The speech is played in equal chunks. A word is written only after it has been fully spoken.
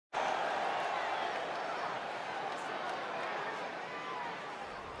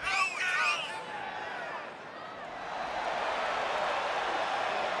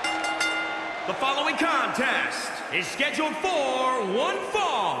following contest is scheduled for one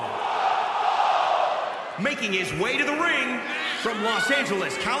fall. Making his way to the ring from Los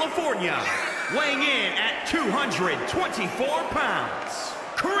Angeles, California, weighing in at 224 pounds,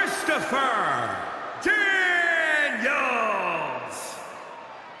 Christopher Daniels.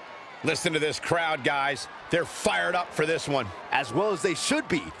 Listen to this crowd, guys. They're fired up for this one. As well as they should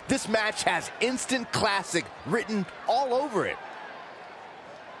be. This match has instant classic written all over it.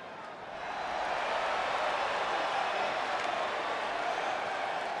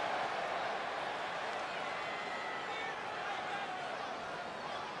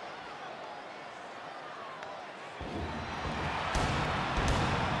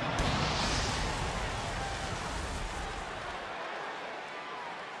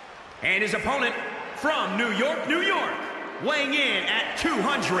 And his opponent from New York, New York, weighing in at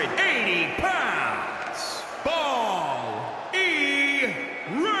 280 pounds, Ball E.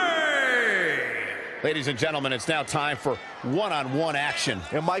 Ray. Ladies and gentlemen, it's now time for one-on-one action.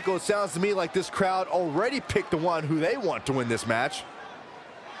 And Michael, it sounds to me like this crowd already picked the one who they want to win this match.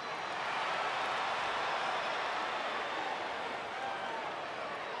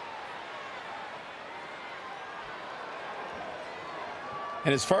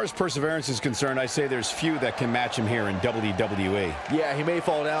 And as far as perseverance is concerned, I say there's few that can match him here in WWE. Yeah, he may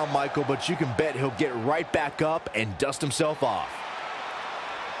fall down, Michael, but you can bet he'll get right back up and dust himself off.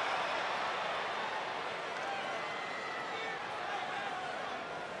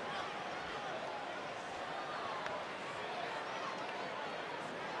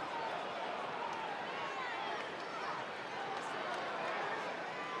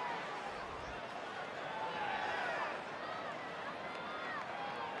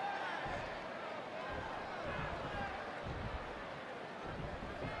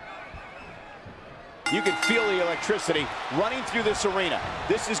 You can feel the electricity running through this arena.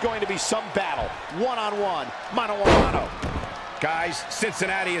 This is going to be some battle. One-on-one, mano-a-mano. Guys,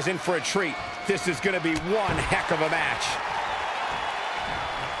 Cincinnati is in for a treat. This is going to be one heck of a match.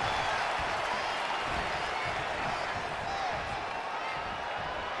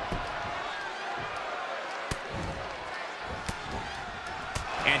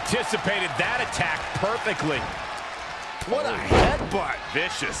 Anticipated that attack perfectly. What a headbutt.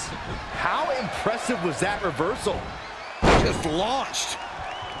 Vicious. How impressive was that reversal? Just launched.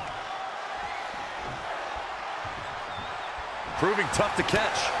 Proving tough to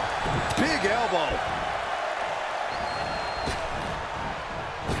catch. Big elbow.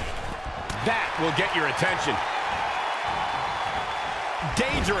 That will get your attention.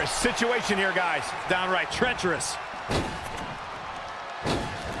 Dangerous situation here, guys. Downright treacherous.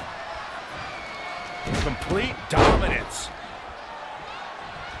 Complete dominance.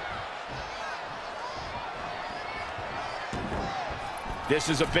 This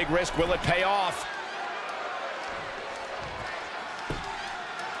is a big risk. Will it pay off?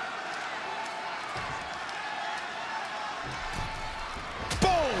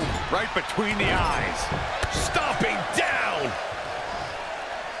 Boom! Right between the eyes. Stomping down.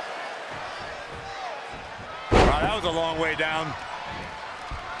 Wow, that was a long way down.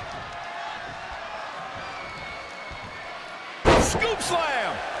 Scoop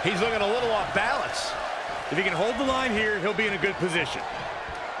slam! He's looking a little off balance. If he can hold the line here, he'll be in a good position.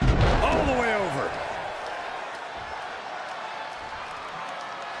 All the way over.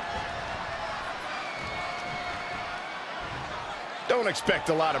 Don't expect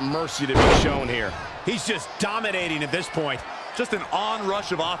a lot of mercy to be shown here. He's just dominating at this point. Just an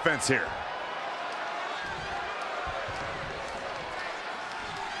onrush of offense here.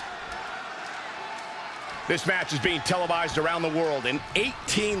 This match is being televised around the world in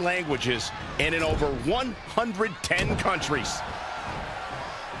 18 languages and in over 110 countries.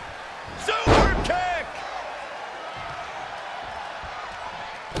 Super kick!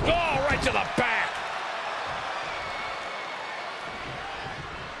 Oh, right to the back.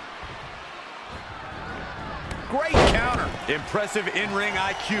 Great counter. Impressive in-ring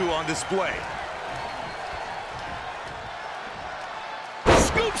IQ on display.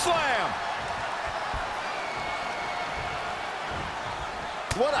 Scoop slam!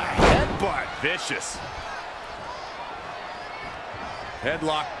 What a headbutt. Vicious.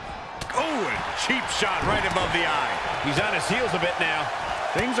 Headlock. Oh, and cheap shot right above the eye. He's on his heels a bit now.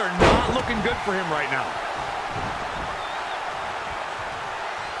 Things are not looking good for him right now.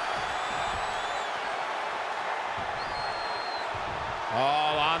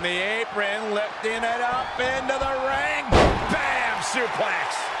 All on the apron, lifting it up into the ring. Bam!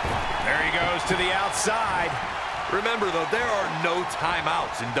 Suplex. There he goes to the outside. Remember, though, there are no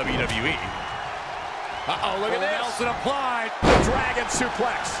timeouts in WWE. Uh-oh, look at this. Nelson applied. Dragon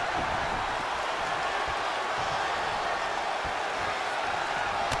suplex.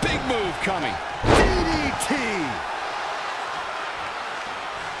 move coming. DDT.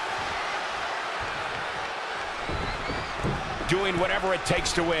 Doing whatever it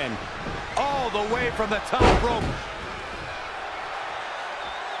takes to win. All the way from the top rope.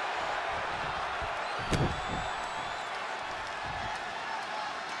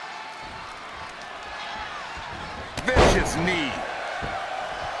 Vicious knee.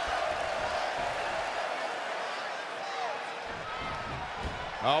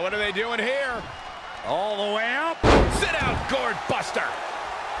 Oh, what are they doing here? All the way up. Sit out, gourd buster.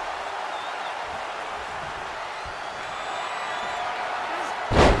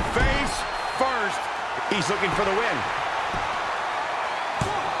 Face first. He's looking for the win.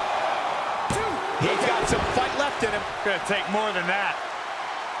 He's got some fight left in him. Gonna take more than that.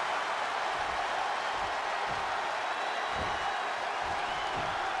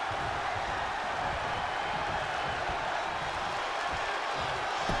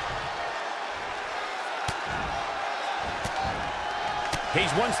 He's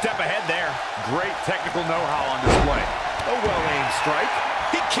one step ahead there. Great technical know-how on display. A well-aimed strike.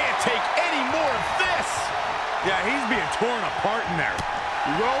 He can't take any more of this. Yeah, he's being torn apart in there.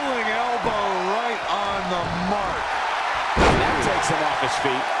 Rolling elbow right on the mark. That takes him off his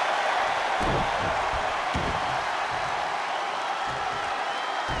feet.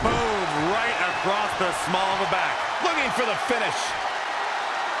 Boom, right across the small of the back. Looking for the finish.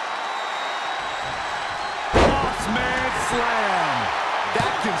 Bossman slam.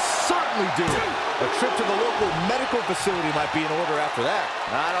 That can certainly do it. A trip to the local medical facility might be in order after that.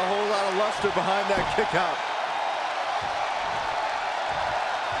 Not a whole lot of luster behind that kick out.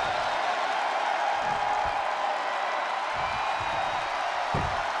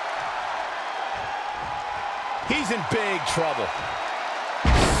 He's in big trouble.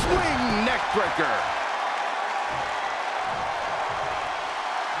 Swing neck breaker.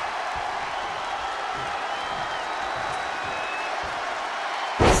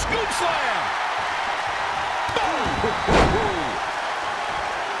 Scoop slam.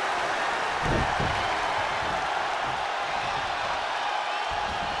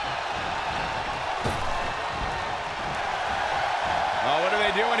 Oh, what are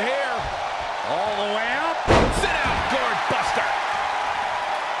they doing here? All the way up. Sit out, gourd buster.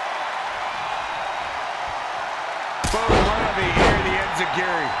 Boom, right on the ear, the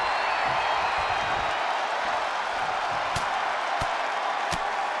enziguri.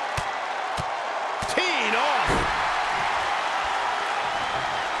 Teed off.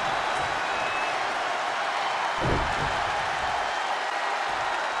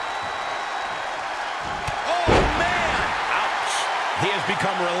 Oh, man. Ouch. He has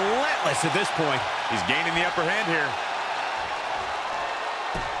become relentless at this point. He's gaining the upper hand here.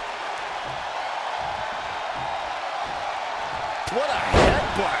 What a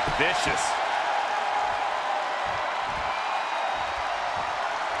headbutt. Vicious.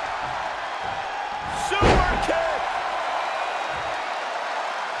 Super kick.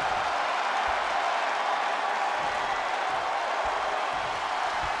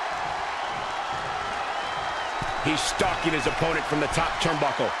 He's stalking his opponent from the top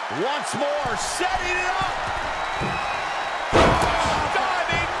turnbuckle. Once more, setting it up.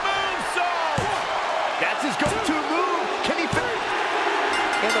 Diving moonsault. That's his go-to move. Can he finish?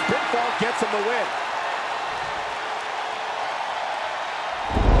 And the pinfall gets him the win.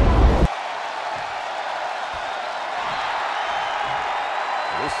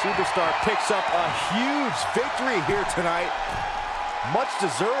 This superstar picks up a huge victory here tonight. Much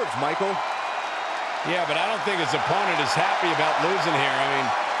deserved, Michael. Yeah, but I don't think his opponent is happy about losing here. I mean,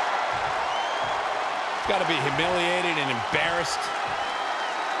 he's got to be humiliated and embarrassed.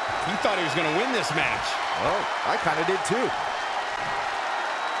 He thought he was going to win this match. Well, I kind of did too.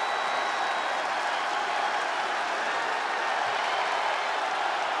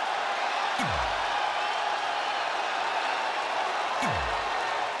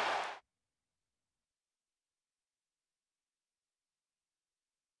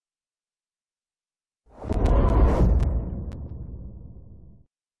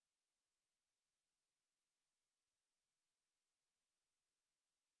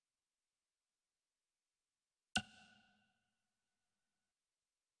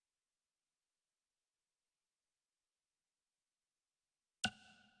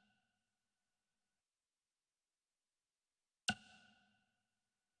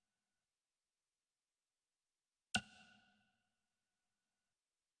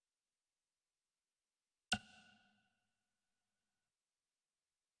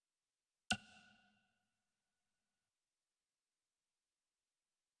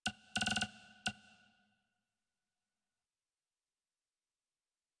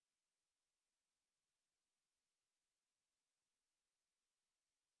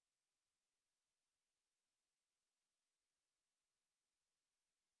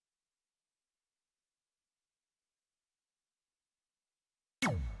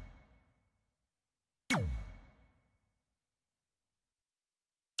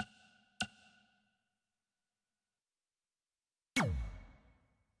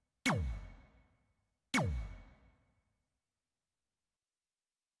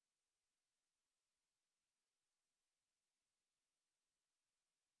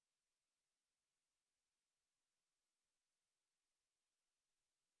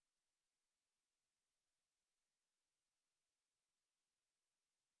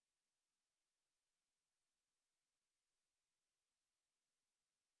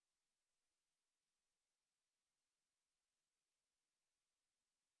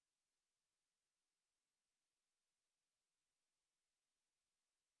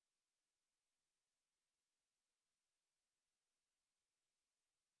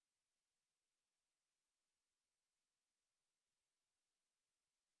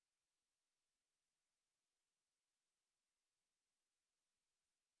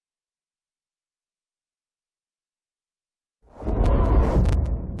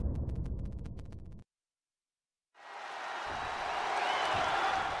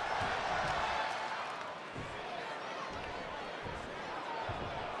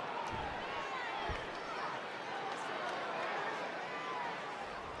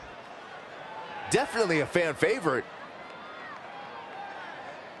 definitely a fan favorite.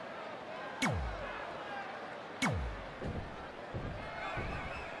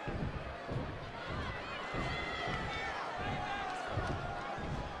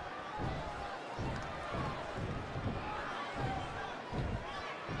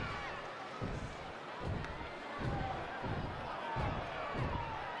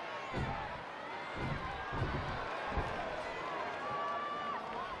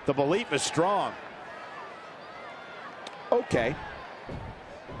 The belief is strong. Okay.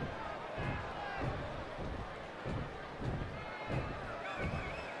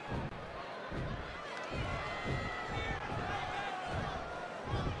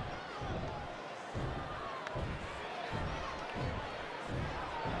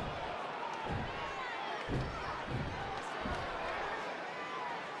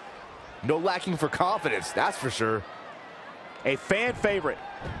 No lacking for confidence, that's for sure. A fan favorite.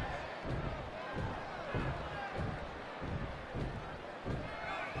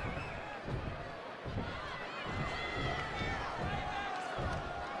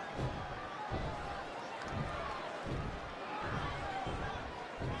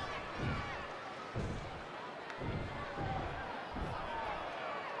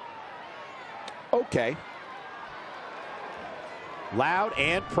 Okay. Loud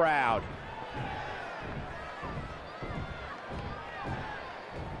and proud.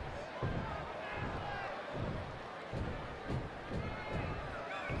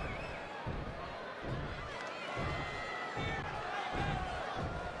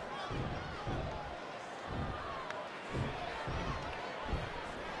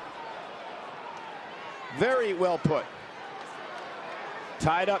 Very well put.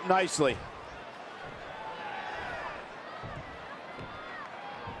 Tied up nicely.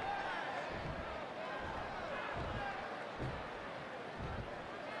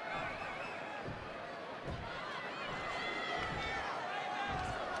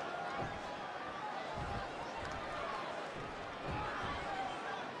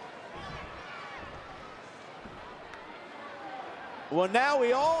 Well, now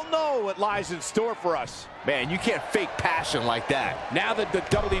we all know what lies in store for us. Man, you can't fake passion like that. Now that the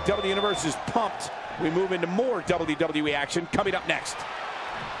WWE Universe is pumped, we move into more WWE action coming up next.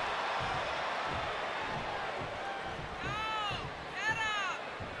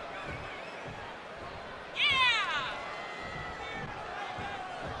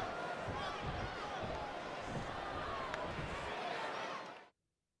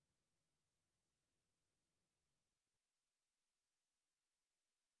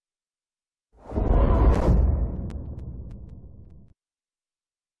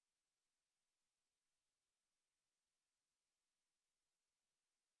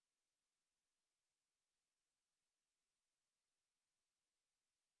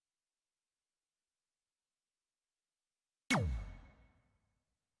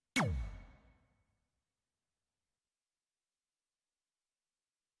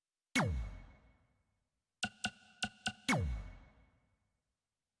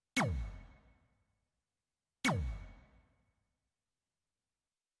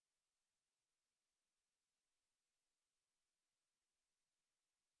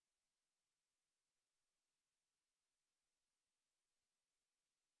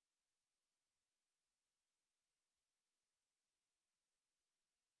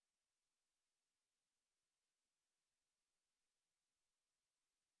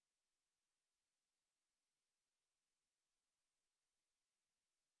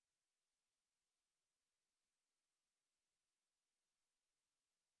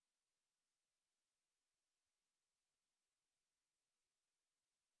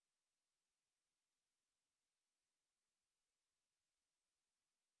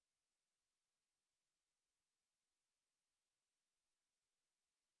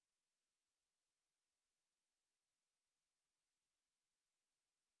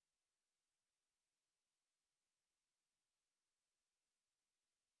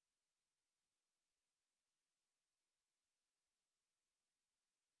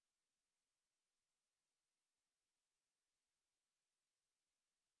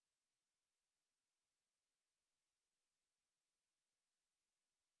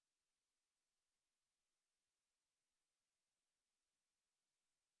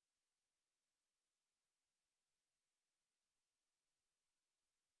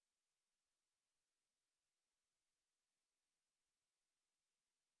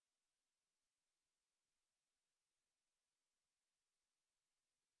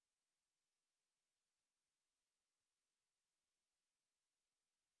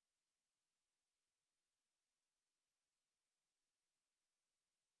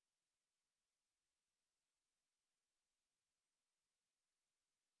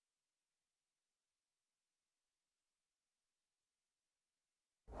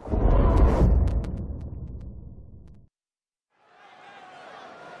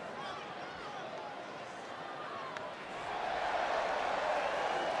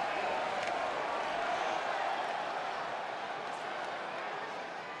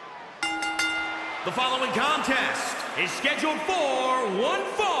 The following contest is scheduled for one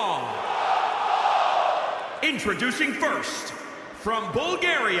fall. Introducing first, from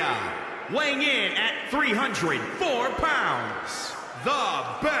Bulgaria, weighing in at 304 pounds,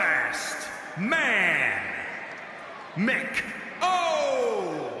 the best man, Mick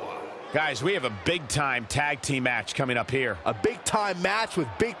O. Guys, we have a big-time tag team match coming up here. A big-time match with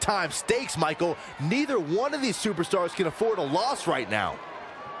big-time stakes, Michael. Neither one of these superstars can afford a loss right now.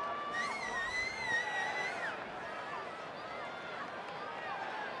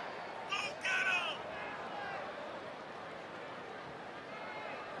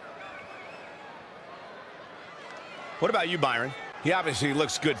 What about you, Byron? He obviously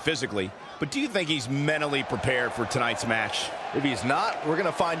looks good physically, but do you think he's mentally prepared for tonight's match? If he's not, we're going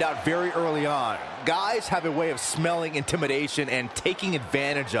to find out very early on. Guys have a way of smelling intimidation and taking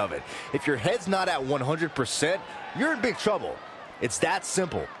advantage of it. If your head's not at 100%, you're in big trouble. It's that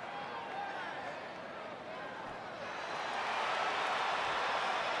simple.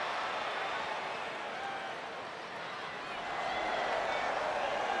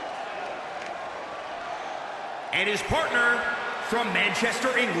 And his partner from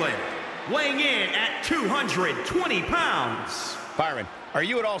Manchester, England, weighing in at 220 pounds. Byron, are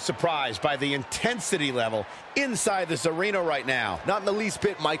you at all surprised by the intensity level inside this arena right now? Not in the least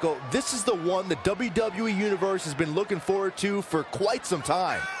bit, Michael. This is the one the WWE Universe has been looking forward to for quite some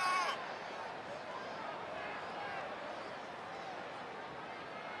time.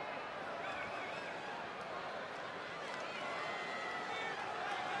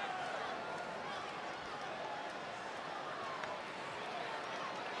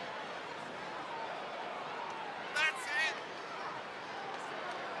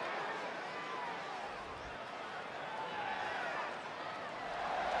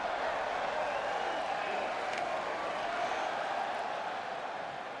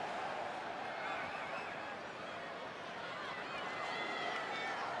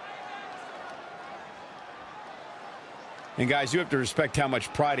 And guys, you have to respect how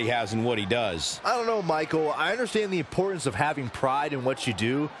much pride he has in what he does. I don't know, Michael. I understand the importance of having pride in what you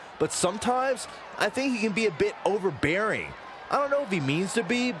do, but sometimes I think he can be a bit overbearing. I don't know if he means to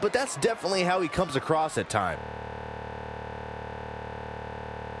be, but that's definitely how he comes across at times.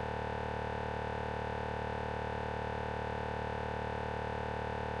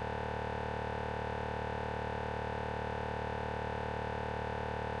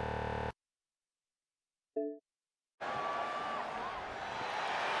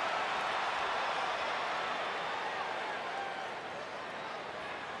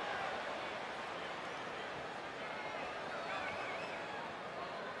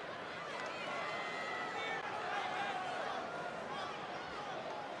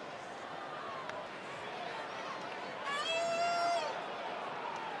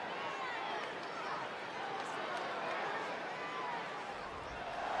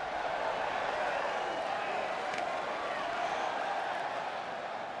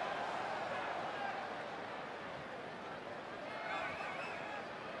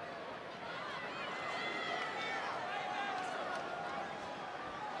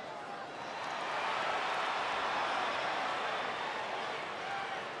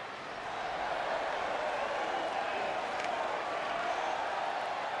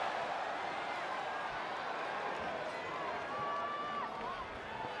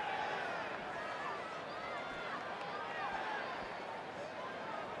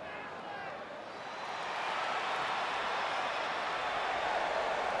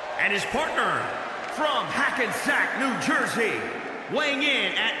 And his partner from Hackensack, New Jersey, weighing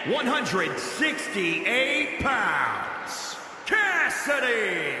in at 168 pounds,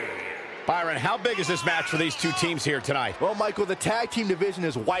 Cassidy. Byron, how big is this match for these two teams here tonight? Well, Michael, the tag team division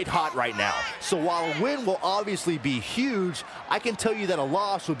is white hot right now. So while a win will obviously be huge, I can tell you that a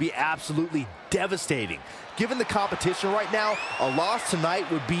loss would be absolutely devastating. Given the competition right now, a loss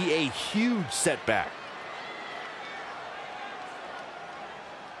tonight would be a huge setback.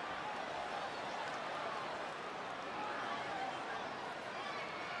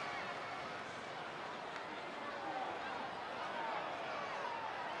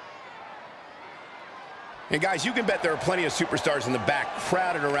 And guys, you can bet there are plenty of superstars in the back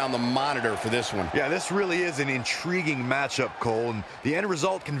crowded around the monitor for this one. Yeah, this really is an intriguing matchup, Cole, and the end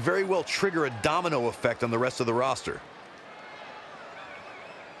result can very well trigger a domino effect on the rest of the roster.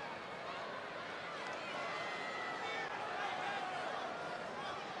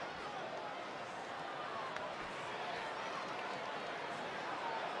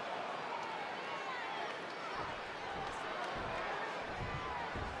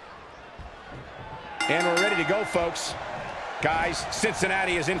 And we're ready to go, folks. Guys,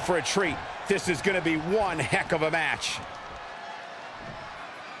 Cincinnati is in for a treat. This is going to be one heck of a match.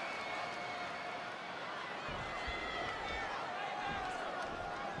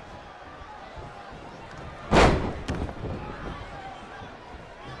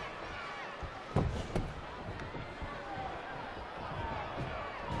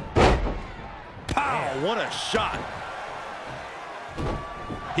 Pow! What a shot.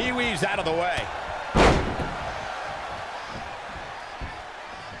 He weaves out of the way.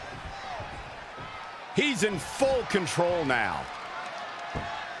 He's in full control now.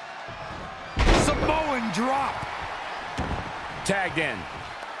 Samoan drop. Tagged in.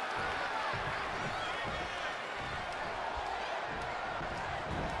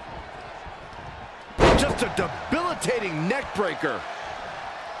 Just a debilitating neck breaker.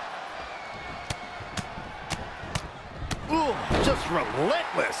 Ooh, just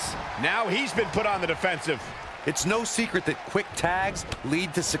relentless. Now he's been put on the defensive. It's no secret that quick tags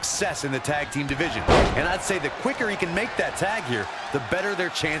lead to success in the tag team division. And I'd say the quicker he can make that tag here, the better their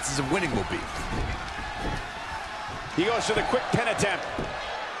chances of winning will be. He goes for the quick pin attempt.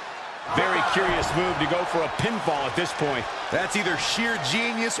 Very curious move to go for a pinfall at this point. That's either sheer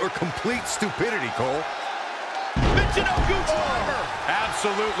genius or complete stupidity, Cole. Michinoku driver.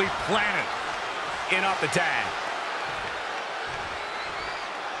 Absolutely planted. In off the tag.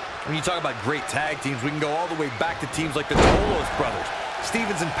 When you talk about great tag teams, we can go all the way back to teams like the Tolos brothers,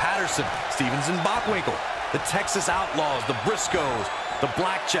 Stevens and Patterson, Stevens and Bockwinkel, the Texas Outlaws, the Briscoes, the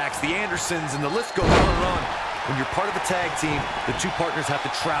Blackjacks, the Andersons, and the list goes on and on. When you're part of a tag team, the two partners have to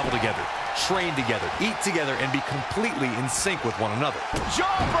travel together, train together, eat together, and be completely in sync with one another.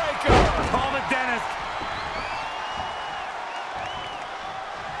 Jawbreaker! Call it, Dennis.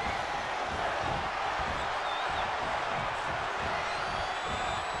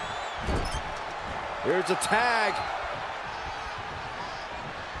 Here's a tag.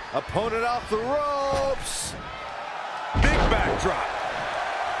 Opponent off the ropes. Big backdrop.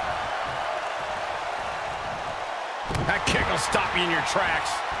 That kick will stop you in your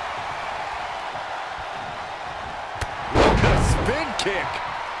tracks. Look at a spin kick.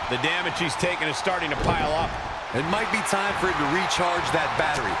 The damage he's taken is starting to pile up. It might be time for him to recharge that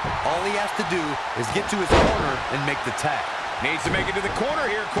battery. All he has to do is get to his corner and make the tag. Needs to make it to the corner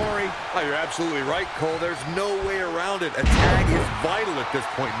here, Corey. Oh, you're absolutely right, Cole. There's no way around it. A tag is vital at this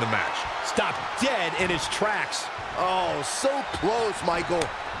point in the match. Stopped dead in his tracks. Oh, so close, Michael.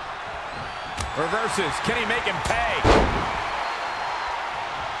 Reverses. Can he make him pay?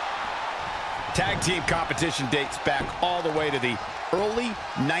 Tag team competition dates back all the way to the early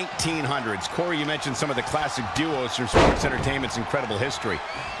 1900s. Corey, you mentioned some of the classic duos from sports entertainment's incredible history.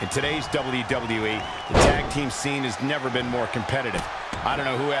 In today's WWE, the tag team scene has never been more competitive. I don't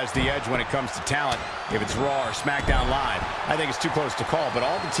know who has the edge when it comes to talent, if it's Raw or SmackDown Live. I think it's too close to call, but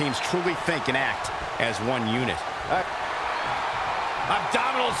all the teams truly think and act as one unit.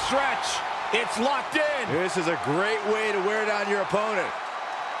 Abdominal stretch. It's locked in. This is a great way to wear down your opponent.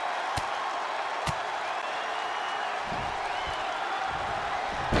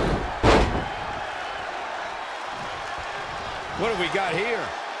 What have we got here?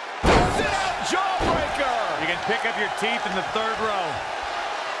 Sit-out jawbreaker! You can pick up your teeth in the third row.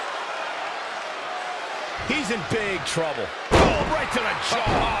 He's in big trouble. Oh, right to the jaw.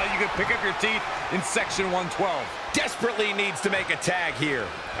 Oh, you can pick up your teeth in section 112. Desperately needs to make a tag here.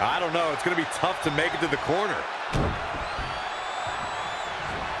 I don't know. It's going to be tough to make it to the corner.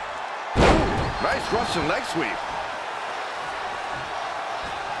 Ooh, nice Russian leg sweep.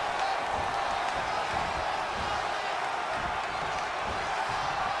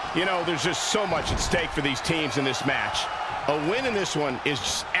 You know, there's just so much at stake for these teams in this match. A win in this one is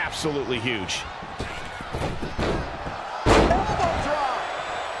just absolutely huge. Elbow drop.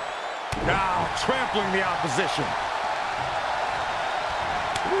 Now trampling the opposition.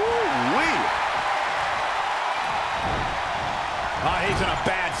 Woo-wee. Oh, he's in a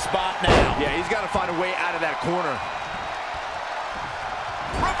bad spot now. Yeah, he's got to find a way out of that corner.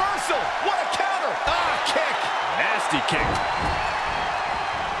 Reversal! What a counter! Ah, kick! Nasty kick.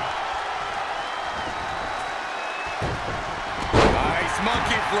 Nice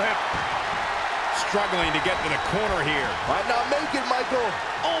monkey flip. Struggling to get to the corner here. Might not make it, Michael.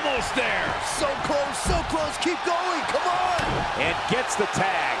 Almost there. So close, so close. Keep going. Come on. And gets the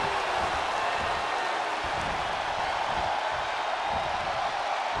tag.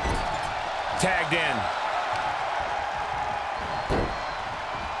 Tagged in.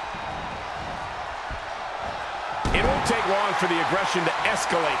 It won't take long for the aggression to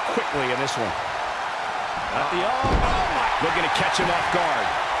escalate quickly in this one. Looking to catch him off guard.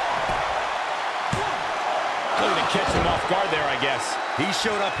 Luckily to catch him off guard there, I guess. He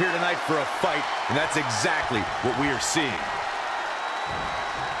showed up here tonight for a fight, and that's exactly what we are seeing.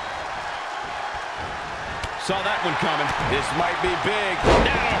 Saw that one coming. This might be big.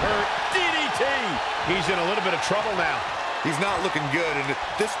 That'll hurt. DDT. He's in a little bit of trouble now. He's not looking good, and at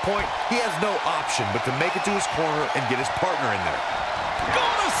this point, he has no option but to make it to his corner and get his partner in there. Go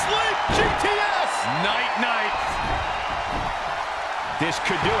to sleep, GTS. Night-night. This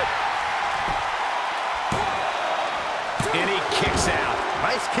could do it. And he kicks out.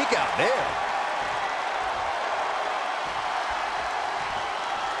 Nice kick out there.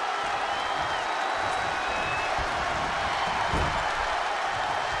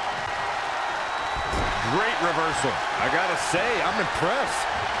 Great reversal. I gotta say, I'm impressed.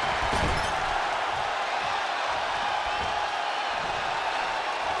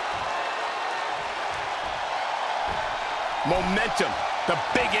 Momentum, the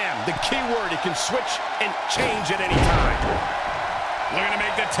big M, the key word. He can switch and change at any time. Looking to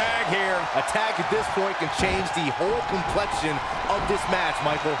make the tag here. A tag at this point can change the whole complexion of this match,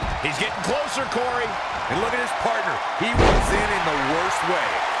 Michael. He's getting closer, Corey. And look at his partner. He was in the worst way.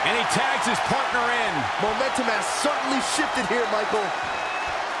 And he tags his partner in. Momentum has certainly shifted here, Michael.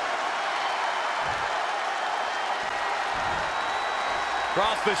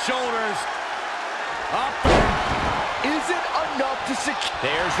 Across the shoulders. Up. Isn't enough to secure.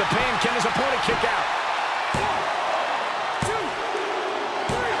 There's the pin. Can his opponent kick out? 1, 2,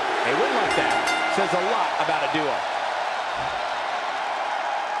 3. A win like that says a lot about a duo.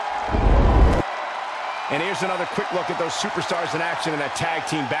 And here's another quick look at those superstars in action in that tag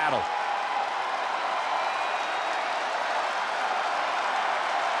team battle.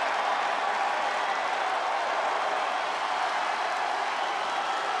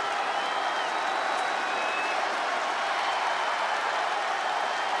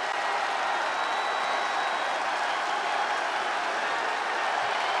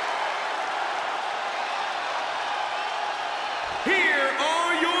 Here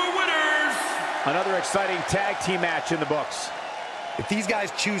are your winners. Another exciting tag team match in the books. If these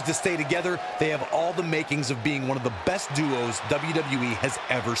guys choose to stay together, they have all the makings of being one of the best duos WWE has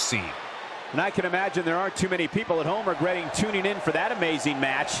ever seen. And I can imagine there aren't too many people at home regretting tuning in for that amazing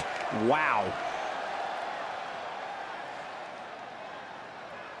match. Wow.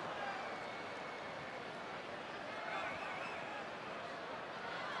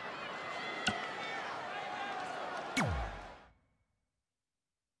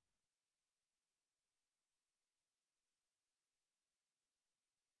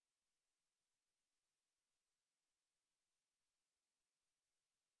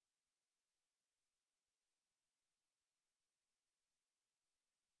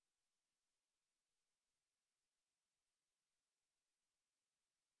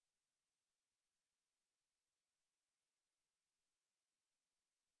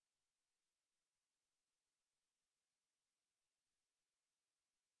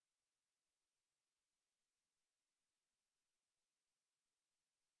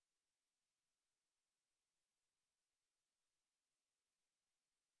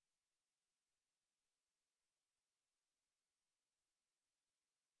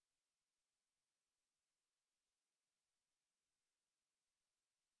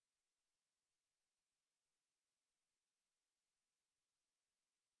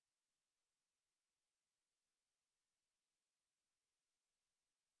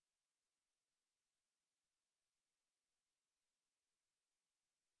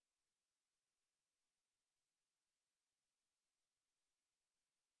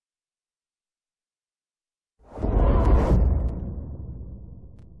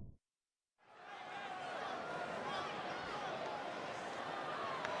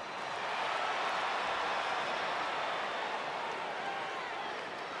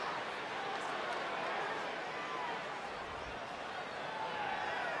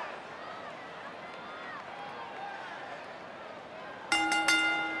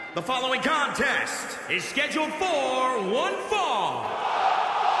 The following contest is scheduled for one fall.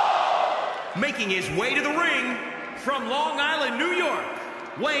 Making his way to the ring from Long Island, New York,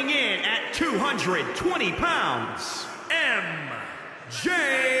 weighing in at 220 pounds,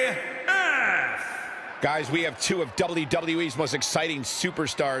 MJF. Guys, we have two of WWE's most exciting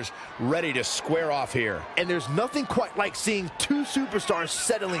superstars ready to square off here. And there's nothing quite like seeing two superstars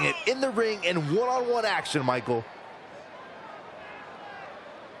settling it in the ring in one-on-one action, Michael.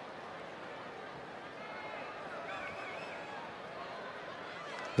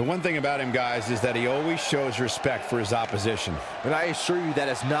 The one thing about him, guys, is that he always shows respect for his opposition. And I assure you that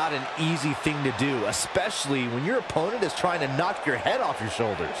it's not an easy thing to do, especially when your opponent is trying to knock your head off your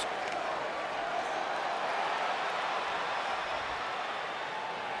shoulders.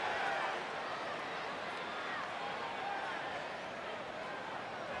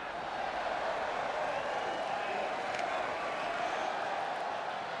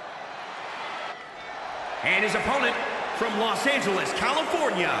 And his opponent from Los Angeles,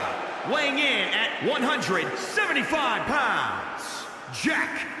 California, weighing in at 175 pounds,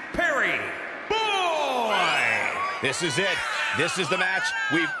 Jack Perry Boy! This is it. This is the match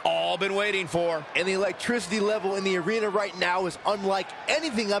we've all been waiting for. And the electricity level in the arena right now is unlike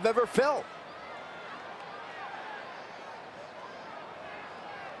anything I've ever felt.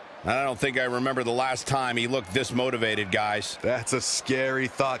 I don't think I remember the last time he looked this motivated, guys. That's a scary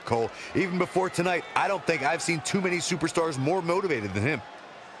thought, Cole. Even before tonight, I don't think I've seen too many superstars more motivated than him.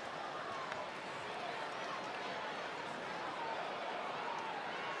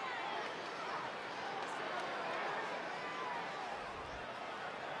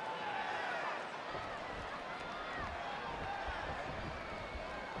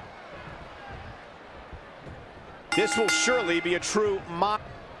 This will surely be a true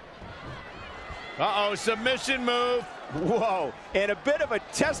Uh-oh, submission move. Whoa, and a bit of a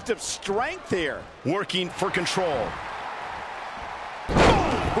test of strength here. Working for control.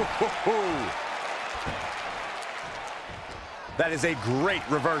 That is a great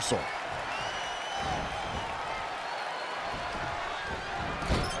reversal.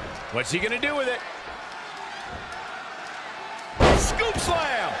 What's he gonna do with it? Scoop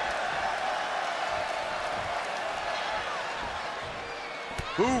slam!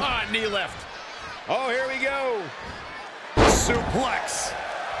 Ooh. Ah, knee left. Oh, here we go. Suplex.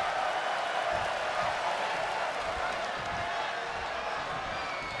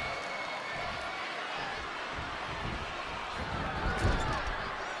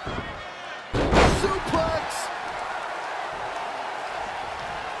 Suplex!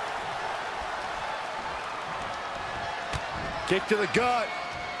 Kick to the gut.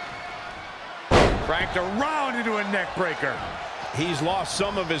 Cranked around into a neck breaker. He's lost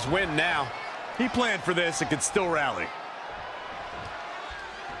some of his wind now. He planned for this and could still rally.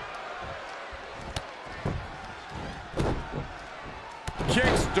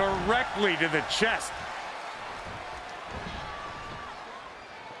 Kicks directly to the chest.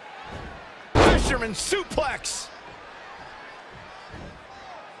 Fisherman suplex.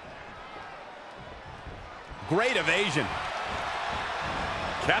 Great evasion.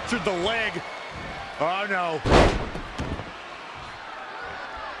 Captured the leg. Oh, no.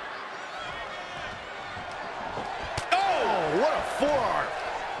 Oh, what a forearm.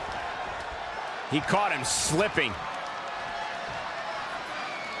 He caught him slipping.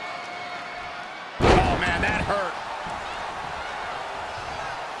 Oh, man, that hurt.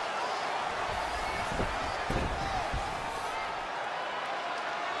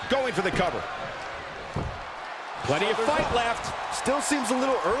 Going for the cover. Plenty of fight left. Still seems a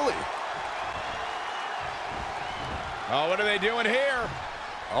little early. Oh, what are they doing here?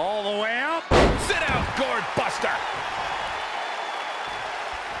 All the way up. Sit out, gourd buster.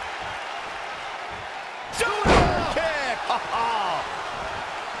 Super kick.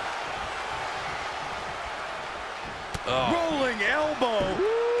 Rolling elbow.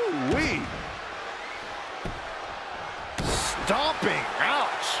 Woo-wee. Stomping.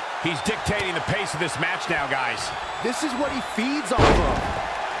 Ouch. He's dictating the pace of this match now, guys. This is what he feeds off of.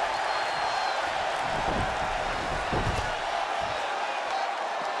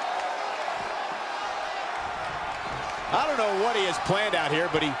 I don't know what he has planned out here,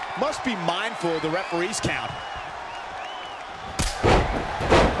 but he must be mindful of the referee's count.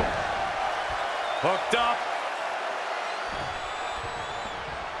 Hooked up.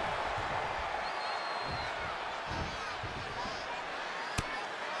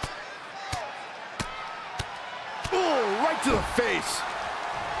 Oh, right to the face.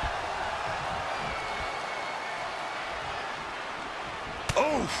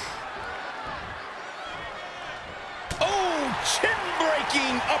 Oof. Oh,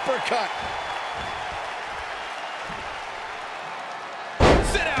 chin-breaking uppercut.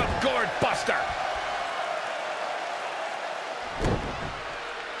 Sit out, gourd buster.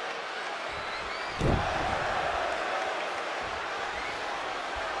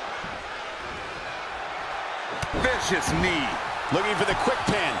 Vicious knee. Looking for the quick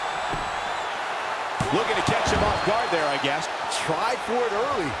pin. Looking to catch him off guard there, I guess. Tried for it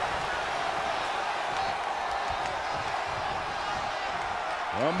early.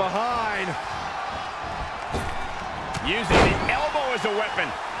 From behind. Using the elbow as a weapon.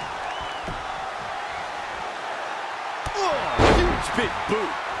 Oh, huge big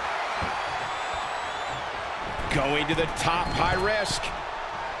boot. Going to the top, high risk.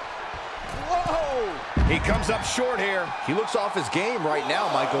 Whoa! He comes up short here. He looks off his game right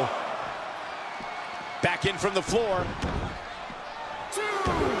now, Michael. Back in from the floor.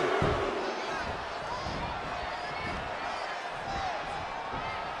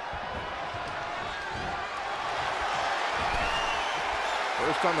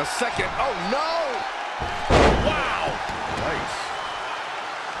 First on the second. Oh, no! Wow! Nice.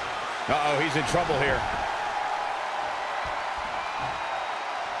 Uh-oh, he's in trouble here.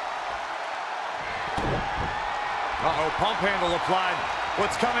 Uh-oh, pump handle applied.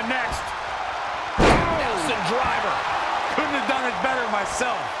 What's coming next? Nelson driver. Couldn't have done it better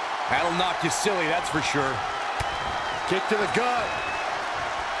myself. That'll knock you silly, that's for sure. Kick to the gut.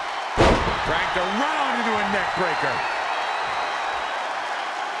 Cranked around into a neck breaker.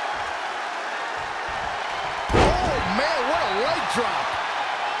 Oh, man, what a leg drop.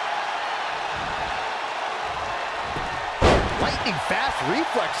 Lightning fast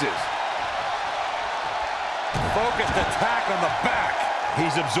reflexes. Focused attack on the back.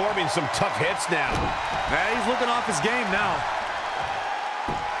 He's absorbing some tough hits now. He's looking off his game now.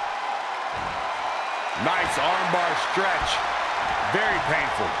 Nice armbar stretch. Very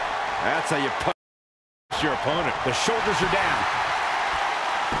painful. That's how you punch your opponent. The shoulders are down.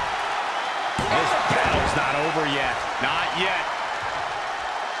 This battle's not over yet. Not yet.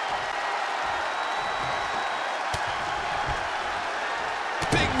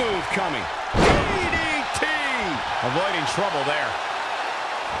 Big move coming. DDT! Avoiding trouble there.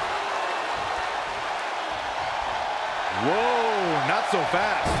 Whoa, not so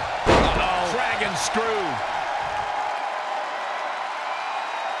fast. Uh-oh. Dragon screw.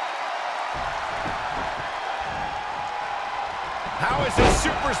 How is this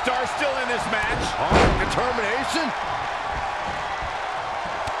superstar still in this match? Determination.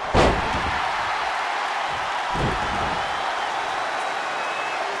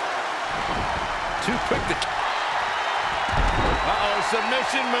 Too quick to... Uh-oh,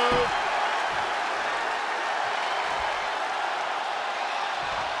 submission move.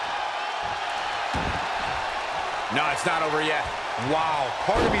 No, it's not over yet. Wow,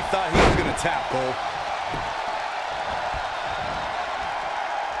 part of me thought he was going to tap, Cole.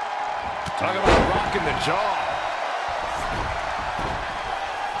 Talk about rocking the jaw.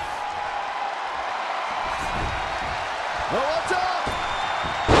 Oh, what's up?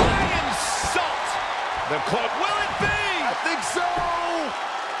 Lion salt. The cloak. Will it be? I think so.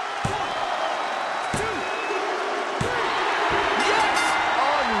 1, 2, 3. Yes!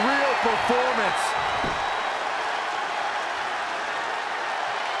 Unreal performance.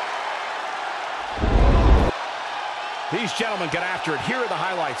 These gentlemen get after it. Here are the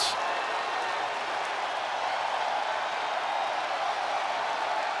highlights.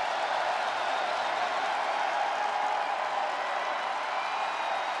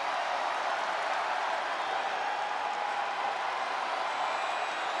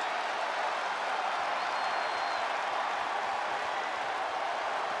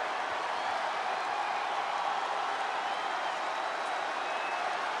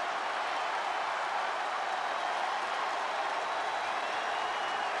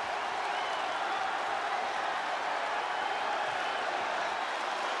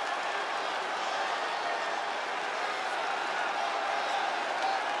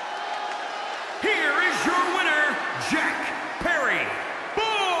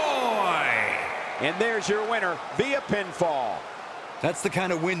 And there's your winner via pinfall. That's the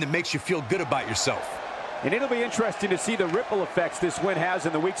kind of win that makes you feel good about yourself. And it'll be interesting to see the ripple effects this win has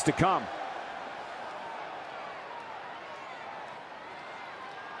in the weeks to come.